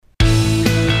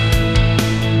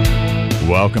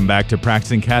Welcome back to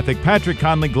Practicing Catholic. Patrick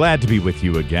Conley, glad to be with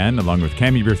you again, along with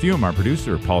Cami Berthume, our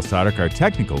producer, Paul Sadek, our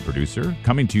technical producer,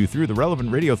 coming to you through the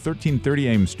Relevant Radio 1330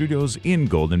 AM studios in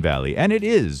Golden Valley. And it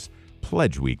is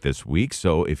Pledge Week this week,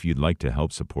 so if you'd like to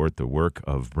help support the work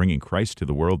of bringing Christ to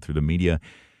the world through the media,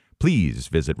 please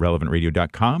visit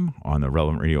relevantradio.com on the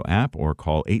Relevant Radio app or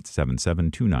call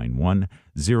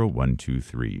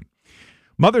 877-291-0123.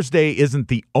 Mother's Day isn't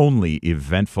the only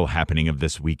eventful happening of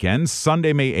this weekend.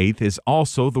 Sunday, May 8th is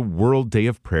also the World Day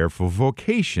of Prayer for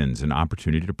Vocations, an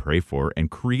opportunity to pray for and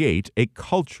create a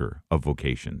culture of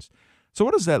vocations. So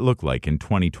what does that look like in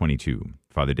 2022?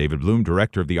 Father David Blume,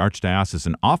 Director of the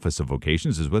Archdiocesan Office of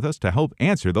Vocations, is with us to help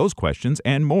answer those questions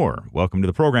and more. Welcome to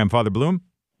the program, Father Blume.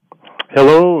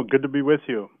 Hello, good to be with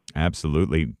you.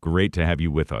 Absolutely. Great to have you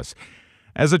with us.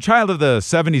 As a child of the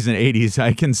 70s and 80s,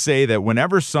 I can say that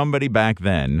whenever somebody back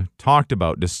then talked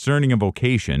about discerning a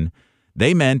vocation,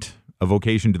 they meant a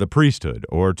vocation to the priesthood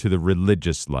or to the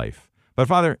religious life. But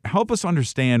Father, help us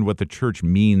understand what the church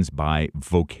means by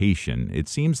vocation. It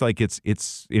seems like it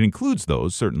includes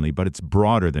those, certainly, but it's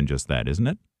broader than just that, isn't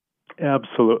it?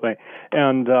 Absolutely.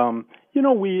 And,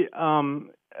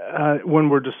 when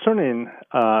we're discerning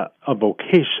a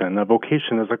vocation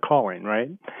is a calling, right?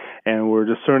 And we're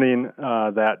discerning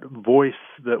that voice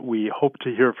that we hope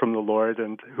to hear from the Lord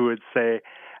and who would say,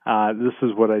 this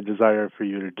is what I desire for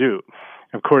you to do.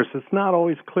 Of course, it's not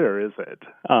always clear, is it?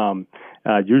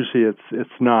 Usually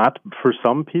it's not. For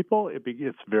some people,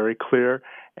 it's very clear,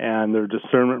 and their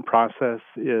discernment process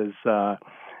is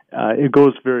it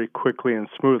goes very quickly and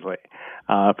smoothly.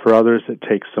 For others, it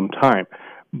takes some time.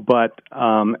 But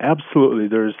absolutely,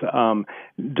 there's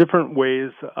different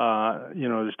ways.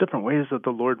 There's different ways that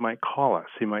the Lord might call us.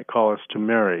 He might call us to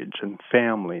marriage and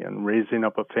family and raising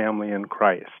up a family in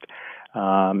Christ,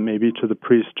 maybe to the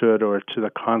priesthood or to the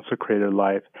consecrated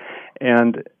life.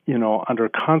 And under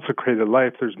consecrated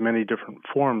life, there's many different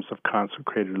forms of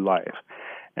consecrated life,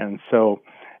 and so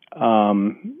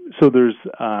there's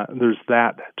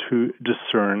that to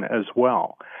discern as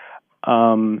well.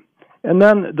 And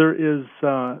then there is,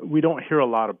 we don't hear a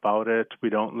lot about it, we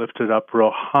don't lift it up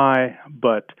real high,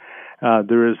 but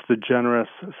there is the generous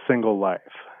single life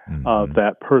of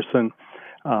that person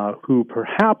who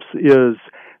perhaps is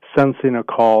sensing a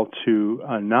call to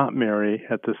not marry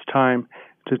at this time,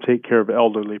 to take care of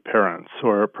elderly parents,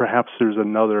 or perhaps there's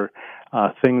another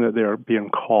thing that they're being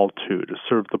called to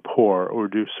serve the poor or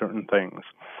do certain things.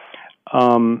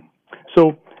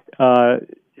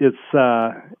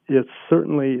 It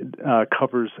certainly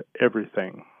covers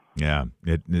everything. Yeah,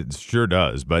 it sure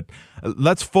does. But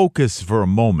let's focus for a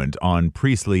moment on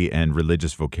priestly and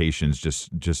religious vocations,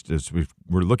 just as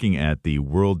we're looking at the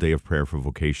World Day of Prayer for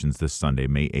Vocations this Sunday,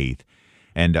 May 8th.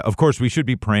 And, of course, we should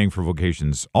be praying for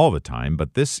vocations all the time,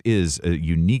 but this is a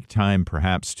unique time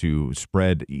perhaps to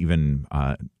spread even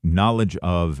knowledge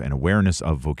of and awareness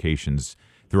of vocations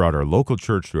throughout our local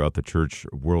church, throughout the church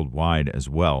worldwide as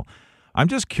well. I'm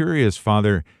just curious,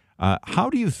 Father, how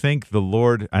do you think the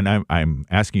Lord, and I'm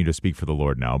asking you to speak for the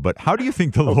Lord now, but how do you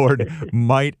think the Lord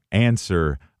might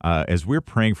answer as we're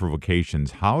praying for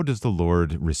vocations? How does the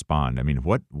Lord respond? I mean,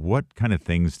 what kind of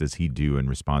things does he do in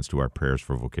response to our prayers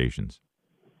for vocations?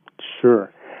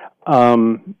 Sure.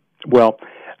 Well,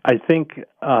 I think,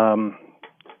 I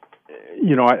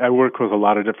work with a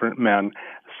lot of different men,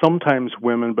 sometimes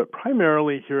women, but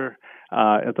primarily here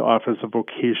at the Office of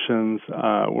Vocations,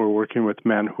 we're working with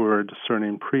men who are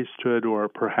discerning priesthood or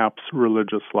perhaps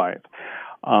religious life.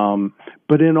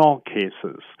 But in all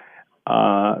cases,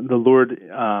 the Lord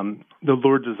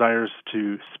desires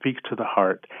to speak to the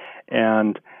heart,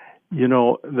 and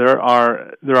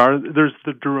there's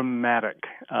the dramatic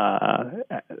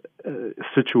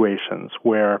situations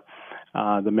where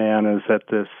the man is at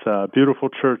this beautiful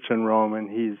church in Rome, and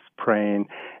he's praying,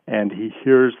 and he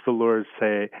hears the Lord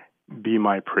say, "Be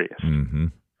my priest." Mm-hmm.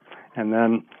 And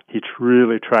then he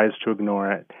really tries to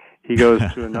ignore it. He goes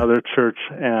to another church,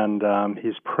 and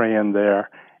he's praying there,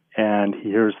 and he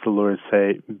hears the Lord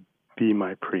say, "Be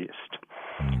my priest."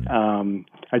 Mm-hmm.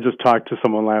 I just talked to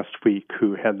someone last week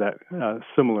who had that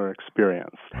similar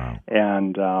experience. Wow.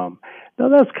 And now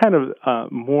that's kind of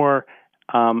more,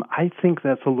 I think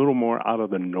that's a little more out of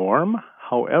the norm.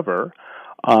 However,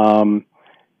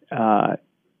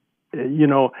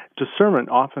 discernment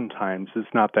oftentimes is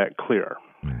not that clear.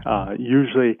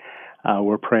 Usually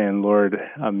we're praying, Lord,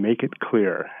 make it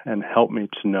clear and help me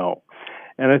to know.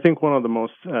 And I think one of the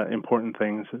most important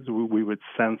things is we would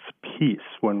sense peace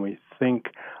when we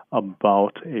think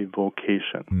about a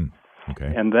vocation.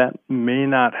 Okay. And that may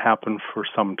not happen for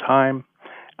some time,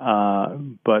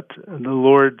 but the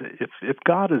Lord, if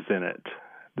God is in it,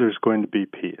 there's going to be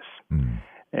peace.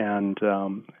 And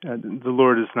the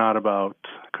Lord is not about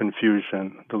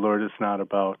confusion. The Lord is not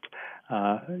about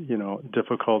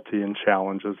difficulty and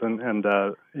challenges and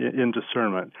in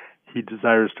discernment. He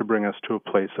desires to bring us to a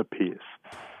place of peace.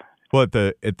 Well, at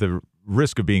the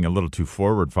risk of being a little too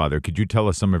forward, Father, could you tell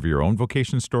us some of your own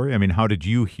vocation story? I mean, how did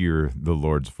you hear the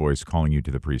Lord's voice calling you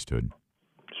to the priesthood?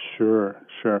 Sure.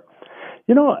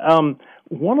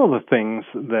 One of the things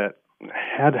that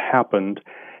had happened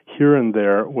here and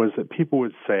there was that people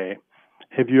would say,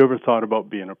 "Have you ever thought about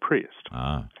being a priest?"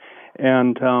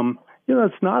 And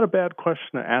it's not a bad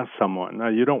question to ask someone. Now,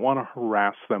 you don't want to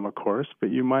harass them, of course, but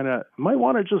you might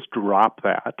want to just drop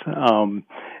that and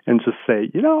just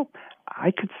say,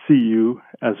 I could see you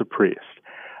as a priest.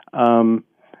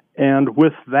 And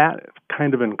with that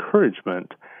kind of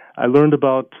encouragement, I learned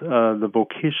about the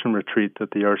vocation retreat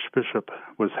that the Archbishop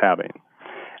was having.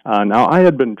 Now, I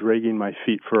had been dragging my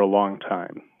feet for a long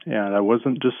time, and I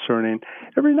wasn't discerning.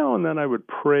 Every now and then I would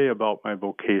pray about my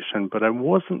vocation, but I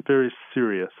wasn't very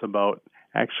serious about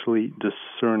actually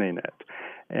discerning it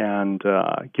and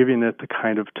giving it the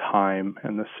kind of time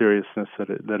and the seriousness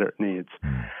that it needs.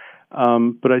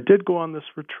 But I did go on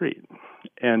this retreat,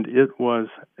 and it was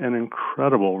an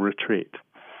incredible retreat.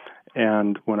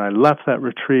 And when I left that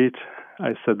retreat,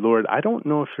 I said, Lord, I don't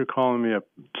know if you're calling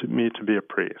me to be a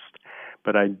priest,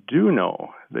 but I do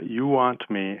know that you want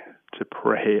me to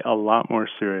pray a lot more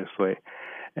seriously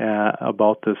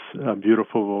about this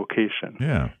beautiful vocation.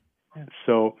 Yeah. And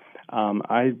so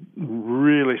I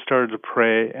really started to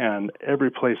pray, and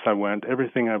every place I went,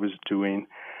 everything I was doing,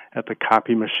 at the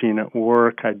copy machine at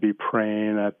work, I'd be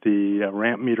praying. At the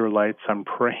ramp meter lights, I'm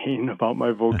praying about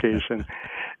my vocation.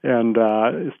 And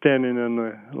standing in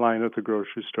the line at the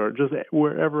grocery store, just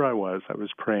wherever I was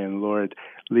praying, Lord,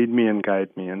 lead me and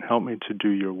guide me and help me to do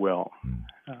your will.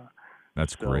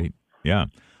 That's great. Yeah,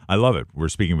 I love it. We're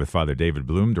speaking with Father David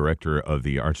Blume, Director of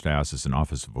the Archdiocesan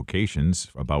Office of Vocations,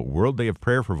 about World Day of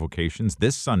Prayer for Vocations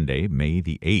this Sunday, May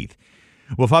the 8th.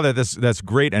 Well, Father, that's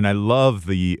great, and I love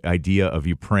the idea of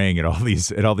you praying at all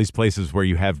these places where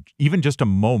you have even just a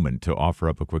moment to offer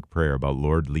up a quick prayer about,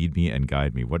 Lord, lead me and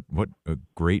guide me. What a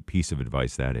great piece of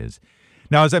advice that is.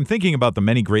 Now, as I'm thinking about the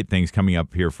many great things coming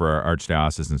up here for our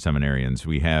archdiocesan seminarians,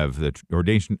 we have the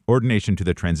ordination to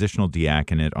the transitional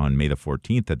diaconate on May the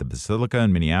 14th at the Basilica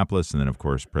in Minneapolis, and then, of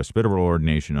course, presbyteral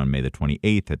ordination on May the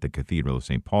 28th at the Cathedral of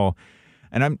St. Paul.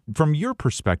 And from your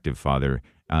perspective, Father,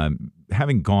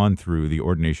 having gone through the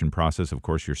ordination process, of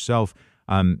course, yourself,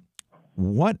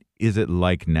 what is it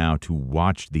like now to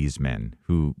watch these men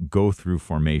who go through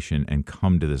formation and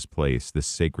come to this place, this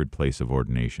sacred place of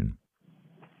ordination?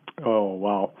 Oh,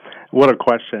 wow. What a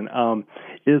question.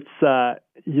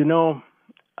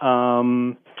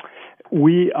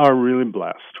 We are really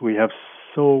blessed. We have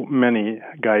so many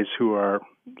guys who are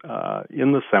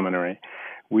in the seminary.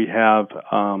 We have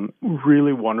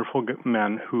really wonderful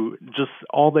men who just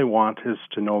all they want is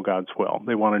to know God's will.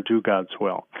 They want to do God's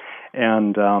will.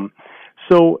 And guys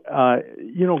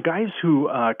who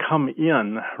come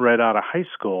in right out of high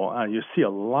school, you see a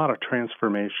lot of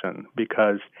transformation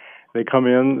because they come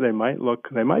in, they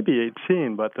might be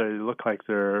 18, but they look like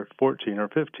they're 14 or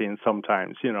 15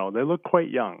 sometimes. They look quite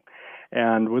young.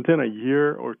 And within a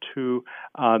year or two,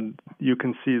 you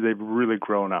can see they've really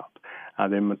grown up.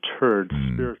 They matured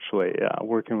spiritually,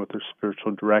 working with their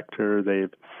spiritual director.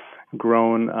 They've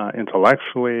grown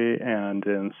intellectually and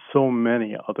in so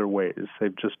many other ways.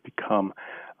 They've just become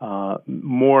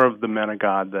more of the man of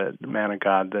God that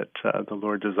the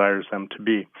Lord desires them to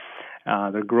be.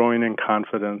 They're growing in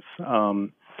confidence.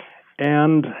 And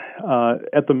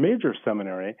at the major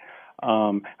seminary,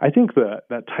 I think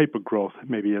that type of growth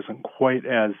maybe isn't quite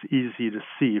as easy to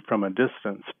see from a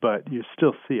distance, but you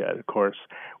still see it, of course,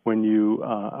 when you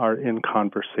are in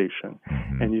conversation.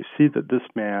 Mm-hmm. And you see that this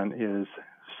man is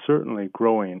certainly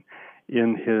growing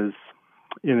in his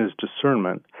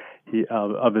discernment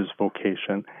of his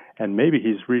vocation, and maybe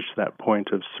he's reached that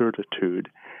point of certitude,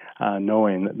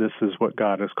 knowing that this is what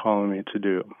God is calling me to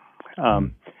do.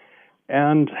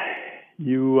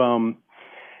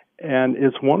 And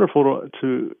it's wonderful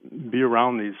to be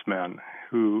around these men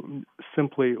who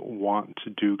simply want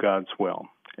to do God's will,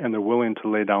 and they're willing to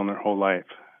lay down their whole life.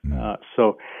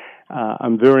 So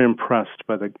I'm very impressed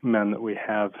by the men that we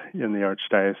have in the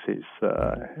Archdiocese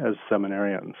as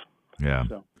seminarians. Yeah.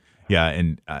 So. Yeah,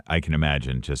 and I can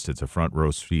imagine just it's a front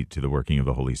row seat to the working of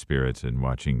the Holy Spirit and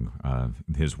watching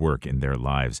His work in their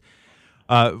lives.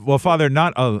 Well, Father,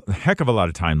 not a heck of a lot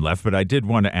of time left, but I did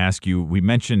want to ask you, we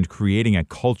mentioned creating a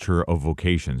culture of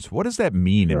vocations. What does that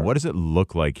mean, and what does it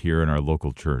look like here in our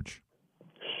local church?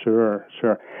 Sure.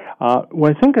 Well,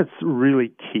 I think it's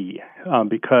really key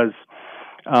because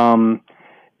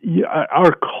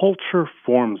our culture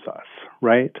forms us,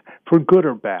 right? For good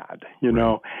or bad, you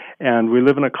know. And we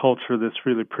live in a culture that's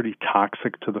really pretty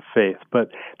toxic to the faith.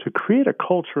 But to create a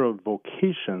culture of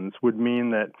vocations would mean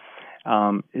that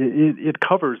it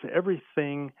covers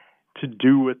everything to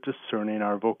do with discerning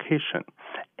our vocation,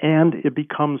 and it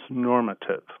becomes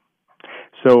normative.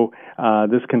 So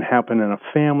this can happen in a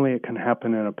family, it can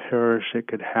happen in a parish, it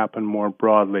could happen more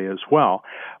broadly as well.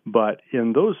 But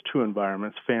in those two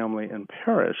environments, family and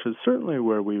parish, is certainly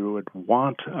where we would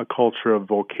want a culture of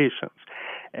vocations.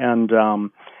 And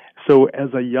so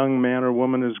as a young man or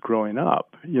woman is growing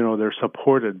up, you know, they're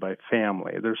supported by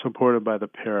family, they're supported by the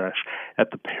parish. At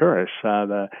the parish,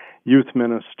 the youth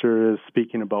minister is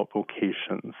speaking about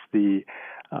vocations. The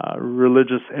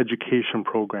religious education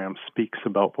program speaks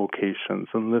about vocations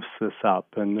and lifts this up,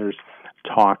 and there's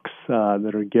talks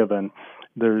that are given.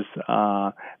 There's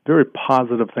very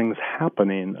positive things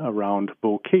happening around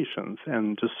vocations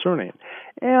and discerning.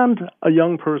 And a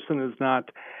young person is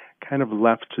not kind of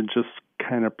left to just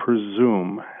kind of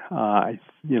presume,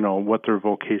 what their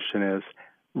vocation is.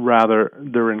 Rather,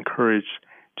 they're encouraged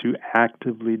to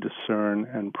actively discern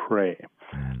and pray.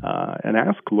 And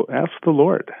ask the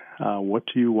Lord, what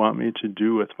do you want me to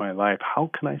do with my life? How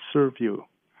can I serve you?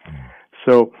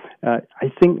 So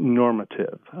I think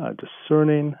normative,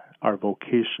 discerning our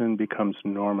vocation becomes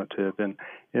normative in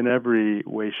every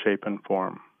way, shape, and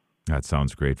form. That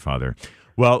sounds great, Father.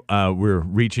 Well, we're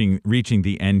reaching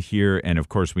the end here, and of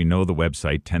course we know the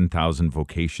website,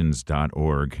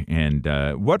 10,000vocations.org. And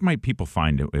what might people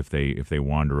find if they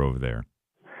wander over there?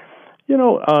 You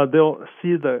know, they'll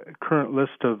see the current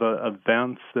list of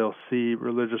events. They'll see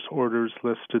religious orders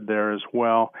listed there as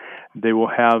well. They will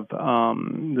have,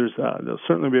 they'll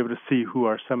certainly be able to see who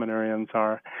our seminarians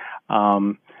are.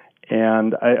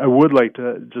 And I would like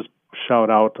to just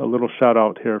a little shout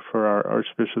out here for our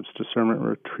Archbishop's Discernment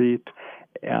Retreat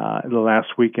the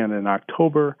last weekend in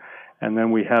October. And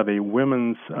then we have a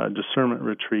women's discernment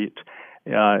retreat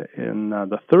in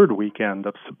the third weekend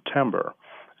of September.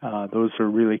 Those are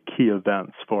really key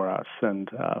events for us, and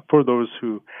for those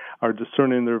who are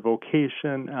discerning their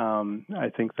vocation, I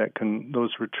think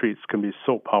those retreats can be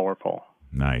so powerful.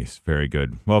 Nice, very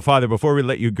good. Well, Father, before we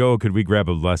let you go, could we grab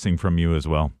a blessing from you as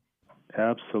well?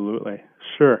 Absolutely,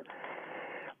 sure.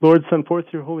 Lord, send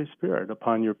forth your Holy Spirit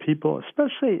upon your people,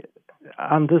 especially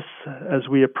on this as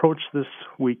we approach this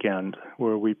weekend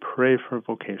where we pray for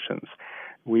vocations.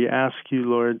 We ask you,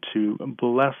 Lord, to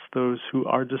bless those who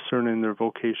are discerning their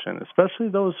vocation, especially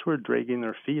those who are dragging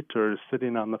their feet or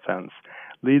sitting on the fence.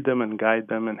 Lead them and guide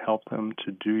them and help them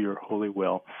to do your holy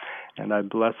will. And I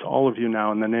bless all of you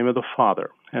now in the name of the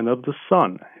Father, and of the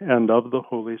Son, and of the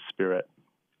Holy Spirit.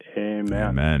 Amen.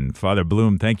 Amen. Father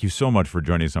Blume, thank you so much for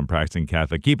joining us on Practicing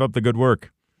Catholic. Keep up the good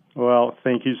work. Well,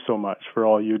 thank you so much for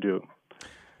all you do.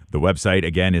 The website,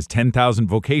 again, is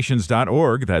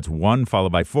 10,000vocations.org. That's 1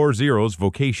 followed by 4 zeros,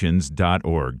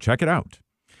 vocations.org. Check it out.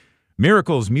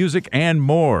 Miracles, music, and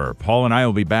more. Paul and I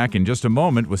will be back in just a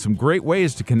moment with some great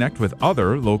ways to connect with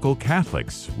other local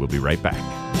Catholics. We'll be right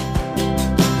back.